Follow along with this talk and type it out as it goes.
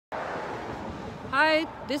Hi,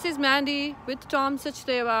 this is Mandy with Tom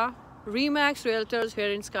Sachdeva, Remax Realtors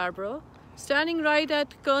here in Scarborough. Standing right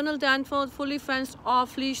at Colonel Danforth fully fenced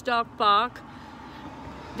off-leash dog park.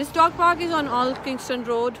 This dog park is on Old Kingston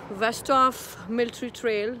Road, west of Military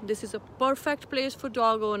Trail. This is a perfect place for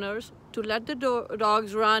dog owners to let the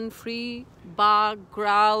dogs run free, bark,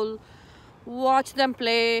 growl, watch them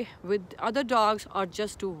play with other dogs, or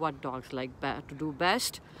just do what dogs like to do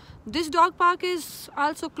best. This dog park is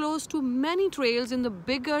also close to many trails in the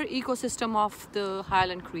bigger ecosystem of the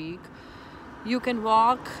Highland Creek. You can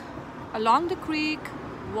walk along the creek,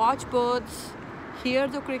 watch birds, hear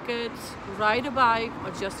the crickets, ride a bike,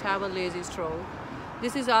 or just have a lazy stroll.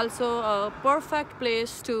 This is also a perfect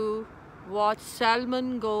place to watch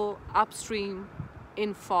salmon go upstream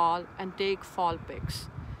in fall and take fall pics.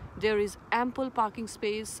 There is ample parking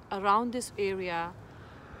space around this area.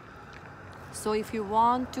 So if you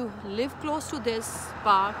want to live close to this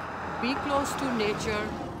park, be close to nature,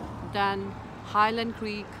 then Highland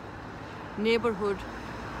Creek neighborhood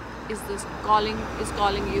is calling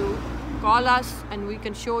you. Call us and we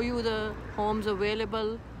can show you the homes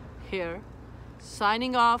available here.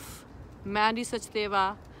 Signing off, Mandy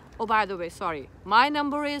Sachdeva. Oh, by the way, sorry. My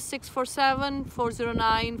number is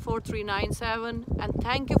 647-409-4397. And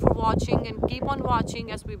thank you for watching, and keep on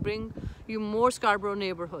watching as we bring you more Scarborough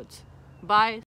neighborhoods. Bye.